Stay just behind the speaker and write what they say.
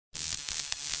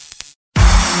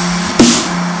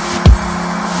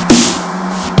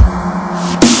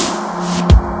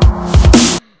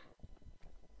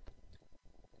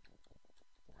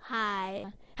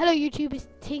YouTube, it's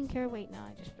Tinker. Wait, no,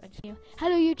 I just knew.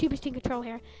 Hello YouTube, it's Tinker Troll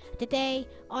here. Today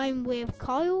I'm with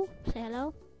Kyle. Say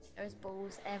hello. There's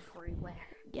balls everywhere.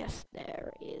 Yes,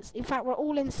 there is. In fact, we're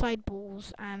all inside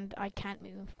balls, and I can't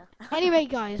move. Anyway,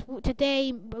 guys,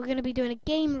 today we're gonna be doing a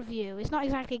game review. It's not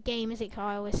exactly a game, is it,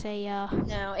 Kyle? It's a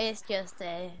No, it's just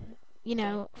a. you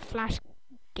know, flash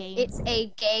game. It's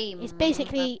a game. It's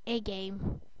basically a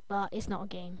game, but it's not a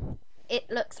game. It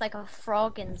looks like a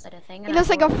frog inside a thing. It looks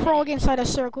like a frog inside a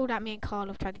circle that me and Carl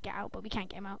have tried to get out, but we can't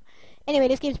get him out. Anyway,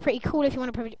 this game's pretty cool if you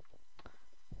want to.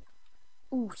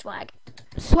 Ooh, swag.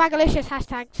 BallRacer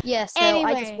hashtags. Yeah, so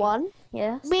anyway, I just won.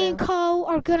 Yeah. Me and Carl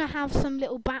are gonna have some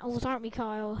little battles, aren't we,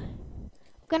 Kyle?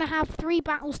 We're gonna have 3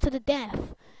 battles to the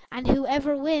death, and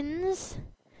whoever wins.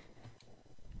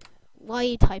 Why are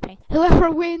you typing? Whoever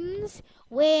wins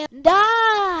will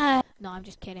die. No, I'm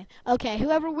just kidding. Okay,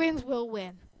 whoever wins will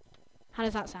win. How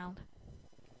does that sound?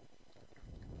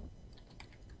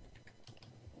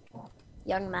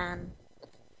 Young man.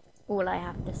 All I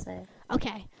have to say.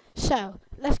 Okay, so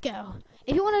let's go.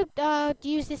 If you want to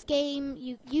use this game,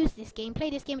 play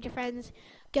this game with your friends.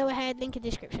 Go ahead, link in the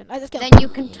description. Let's go. Then you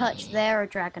can touch their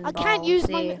Dragon Ball. I can't use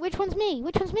my. Which one's me?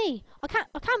 Which one's me? I can't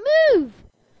move.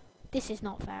 This is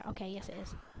not fair. Okay, yes it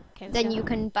is. Okay. Then you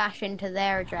can bash into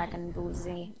their Dragon Ball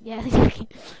Z. Yeah,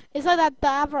 it's like that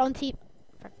advert on TV.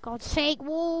 For God's sake,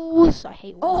 walls! I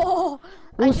hate walls.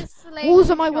 Oh,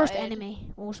 walls are my worst enemy.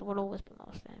 Walls will always be my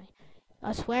worst enemy.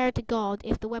 I swear to God,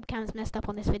 if the webcam's messed up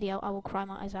on this video, I will cry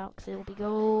my eyes out because it will be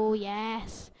oh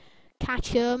yes,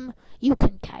 catch 'em. You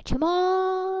can catch 'em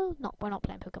all. No, we're not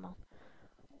playing Pokemon.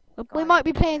 We might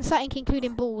be playing something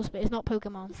including balls, but it's not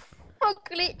Pokemon. I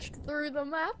glitched through the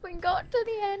map and got to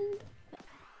the end.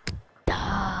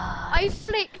 I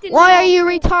flicked it. Why are you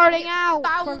retarding out?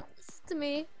 Bounced to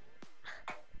me.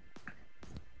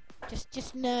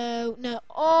 Just no.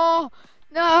 Oh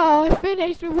no! I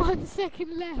finished with 1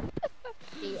 second left.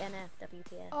 DNF,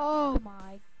 WTF. Oh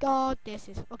my God, this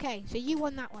is okay. So you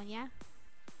won that one, yeah?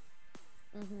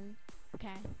 Mhm.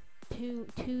 Okay. Two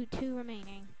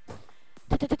remaining.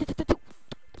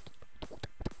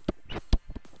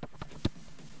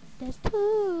 There's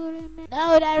 2 remaining.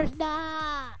 No, there's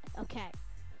not. Okay.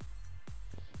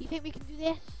 You think we can do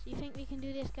this? You think we can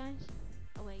do this, guys?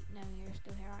 Oh wait, no, you're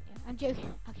still here, aren't you? I'm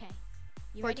joking. Okay.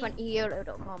 You ready?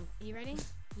 420euro.com. You ready?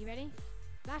 You ready?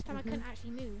 Last time I couldn't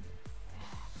actually move.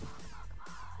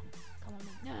 Come on,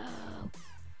 me. No!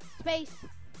 Space!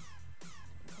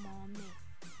 Come on, me.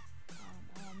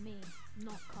 Come on, me.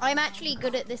 Not I'm actually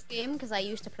good at this game because I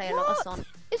used to play a lot of Sonic.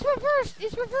 It's reversed!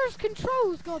 It's reverse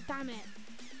controls, god damn it!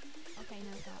 Okay,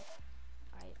 no, that.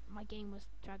 Alright, my game was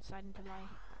decided into lie.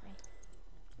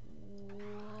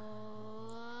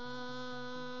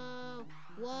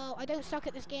 Whoa, I don't suck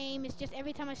at this game, it's just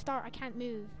every time I start I can't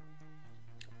move.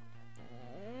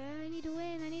 I need to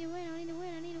win, I need to win, I need to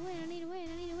win, I need to win, I need to win,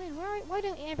 I need to win.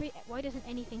 Why doesn't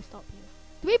anything stop you?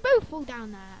 Do we both fall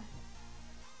down there?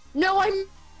 No, I'm...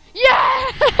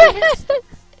 Yes!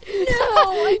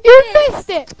 No, you missed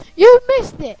it! You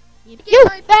missed it! You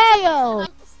failed!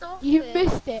 You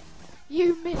missed it!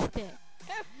 You missed it!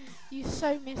 You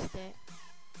so missed it.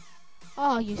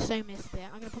 Oh, you so missed it.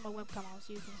 I'm gonna put my webcam on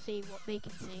so you can see what they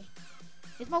can see.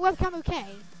 Is my webcam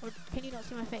okay? Or can you not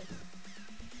see my face?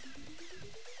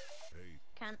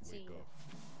 Can't see you.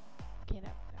 Okay,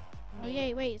 that. Oh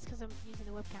yeah, wait, it's because I'm using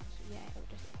the webcam, so yeah, it'll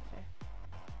just be fair.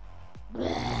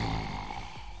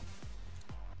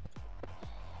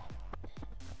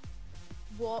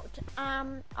 What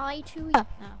am I to you? No.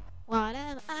 What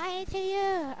am I to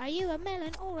you? Are you a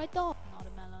melon or a dog? Not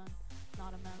a melon.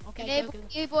 Not a melon. Okay, Enable go.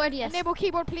 keyboard, yes. Enable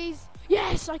keyboard, please.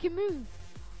 Yes, I can move.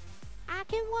 I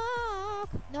can walk.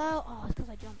 No, oh, it's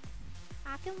because I jumped.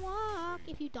 I can walk.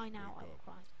 If you die now, I will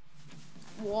cry.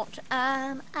 What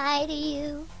am I to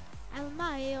you? Am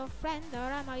I your friend or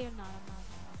am I your not?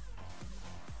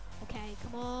 Okay,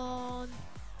 come on.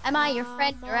 Am I your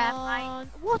friend or am I?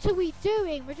 What are we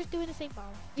doing? We're just doing the same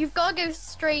ball. You've got to go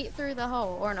straight through the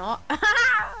hole, or not.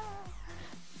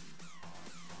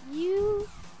 You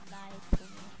lied to me.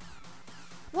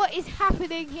 What is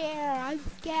happening here? I'm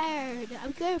scared.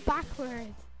 I'm going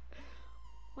backwards.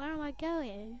 Where am I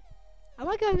going? Am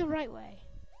I going the right way?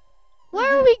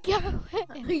 Where are we going?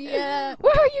 Yeah.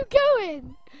 Where are you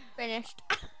going? Finished.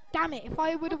 Damn it! If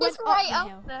I would have It's went right up the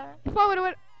hill. up there. If I would have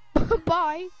went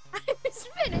bye. I'm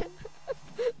spinning.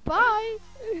 Bye.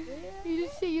 Yeah. You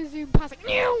just see your zoom past like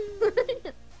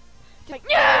It's like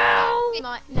no.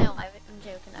 No, I'm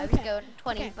joking. I was Okay. going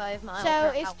 25 miles So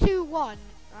per it's hour. 2-1,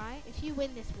 right? If you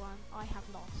win this one, I have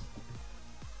lost,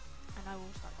 and I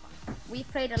will start crying. We've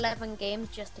played 11 games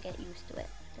just to get used to it.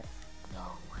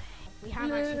 No way. We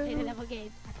have actually played a level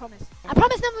game. I promise. I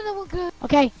promise never will good.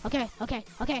 Okay. I'm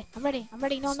ready. No,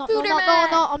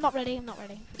 I'm not ready.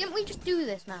 Didn't we just do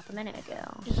this map a minute ago?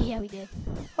 Yeah, we did.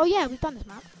 Oh yeah, we've done this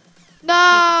map.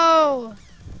 No!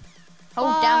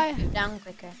 Hold down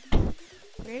quicker.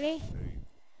 Really?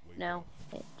 No,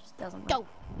 it just doesn't work. Go.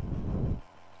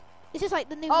 This is like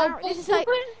the new this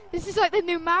is like the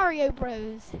new Mario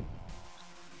Bros.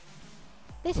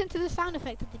 Listen to the sound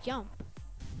effect of the jump.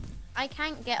 I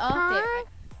can't get up it.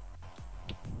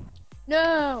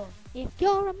 No! If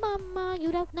you're a mama,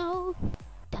 you don't know.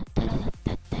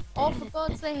 Oh, for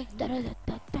God's sake.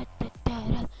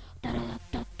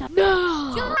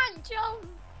 No! You can't jump!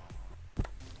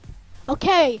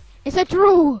 Okay, it's a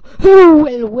draw. Who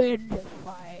will win the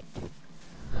fight?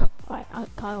 Alright,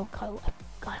 Kyle.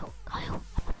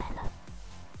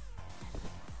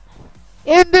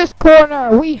 In this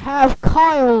corner, we have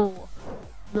Kyle,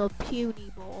 the puny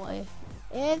boy.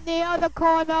 In the other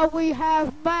corner, we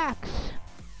have Max.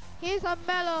 Here's a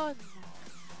melon.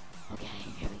 Okay,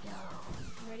 here we go.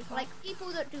 You ready, Kyle? Like,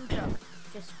 people that do drugs,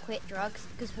 just quit drugs.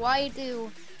 Because why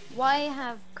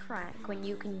have crack when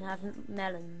you can have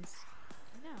melons?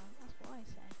 No, that's what I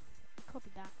said. Copy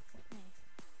that. That's me.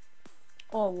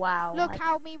 Oh, wow. Look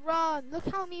how me run. Look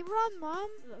how me run, Mom.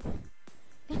 Look.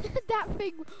 That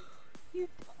thing.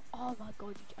 Oh my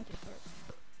God, I just burped.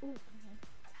 Oh,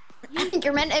 okay.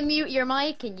 You're meant to mute your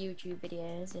mic in YouTube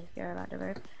videos if you're about to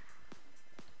burp.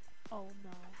 Oh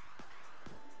no.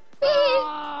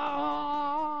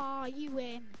 Oh, you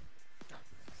win. Oh,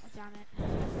 damn it.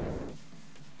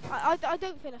 I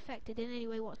don't feel affected in any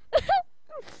way whatsoever.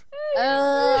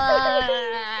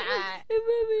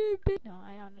 No,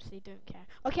 I honestly don't care.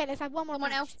 Okay, let's have one more Someone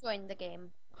match. else joined the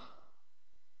game.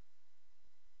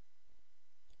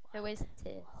 Who is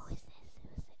this?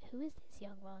 Who is this,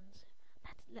 young ones?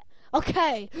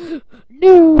 Okay,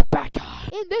 new battle.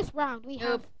 In this round, we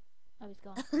have. Oh, he's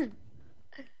gone.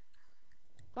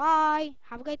 Bye.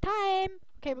 Have a great time.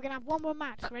 Okay, we're gonna have one more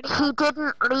match. Ready? He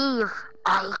didn't leave.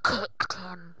 I kicked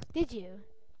him. Did you?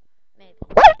 Maybe.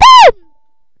 Well done.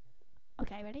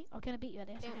 Okay, ready? I'm gonna beat you at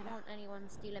this. I don't want anyone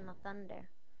stealing my thunder.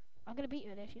 I'm gonna beat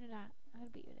you at this. You know that. I'm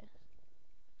gonna beat you at this.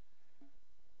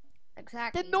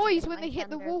 Exactly. The noise when my they hit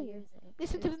the thunder wall. music.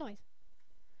 Listen to the noise.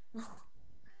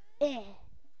 Eh.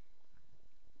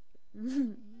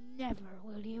 Never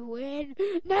will you win.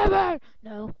 Never.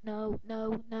 No.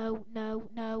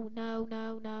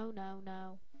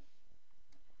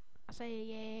 I say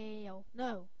yeah.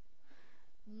 No.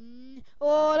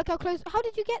 Oh, look how close. How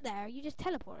did you get there? You just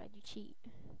teleported. You cheat.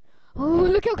 Oh,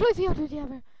 look how close you are to the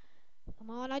other. Come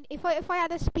on. If I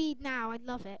had a speed now, I'd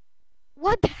love it.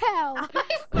 What the hell?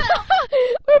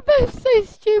 We're both so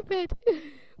stupid.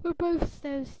 We're both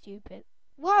so stupid.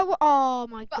 What? Oh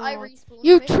my But God. I respawned.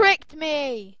 You tricked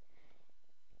me.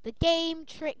 The game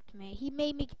tricked me. He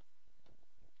made me.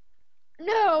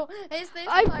 No, it's this.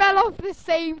 I fell off the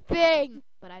same thing.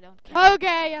 But I don't care.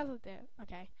 Okay, I'll do it.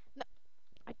 Okay. No,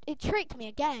 it tricked me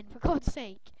again. For God's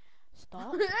sake.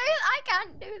 Stop. I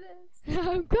can't do this.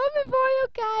 I'm coming for you,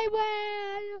 Kyle.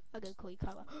 I'm gonna call you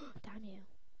Kyle. Damn you.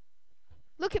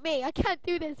 Look at me. I can't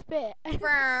do this bit.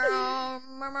 Yeah.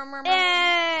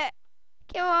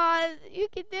 Come on. You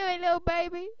can do it, little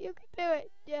baby. You can do it.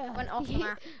 Yeah. Went off the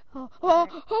map. That's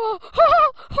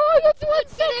 1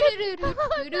 second.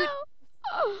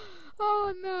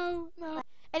 Oh no.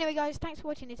 Anyway, guys, thanks for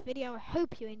watching this video. I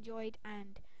hope you enjoyed,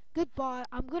 and goodbye.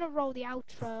 I'm gonna roll the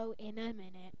outro in a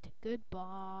minute.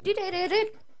 Goodbye.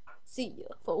 See ya,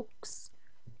 folks.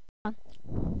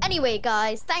 Anyway,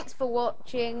 guys, thanks for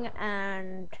watching,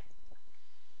 and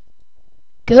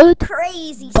Good.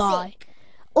 crazy Bye. sick.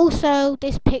 Also,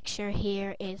 this picture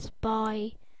here is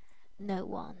by no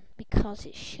one because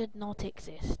it should not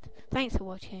exist. Thanks for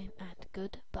watching, and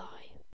goodbye.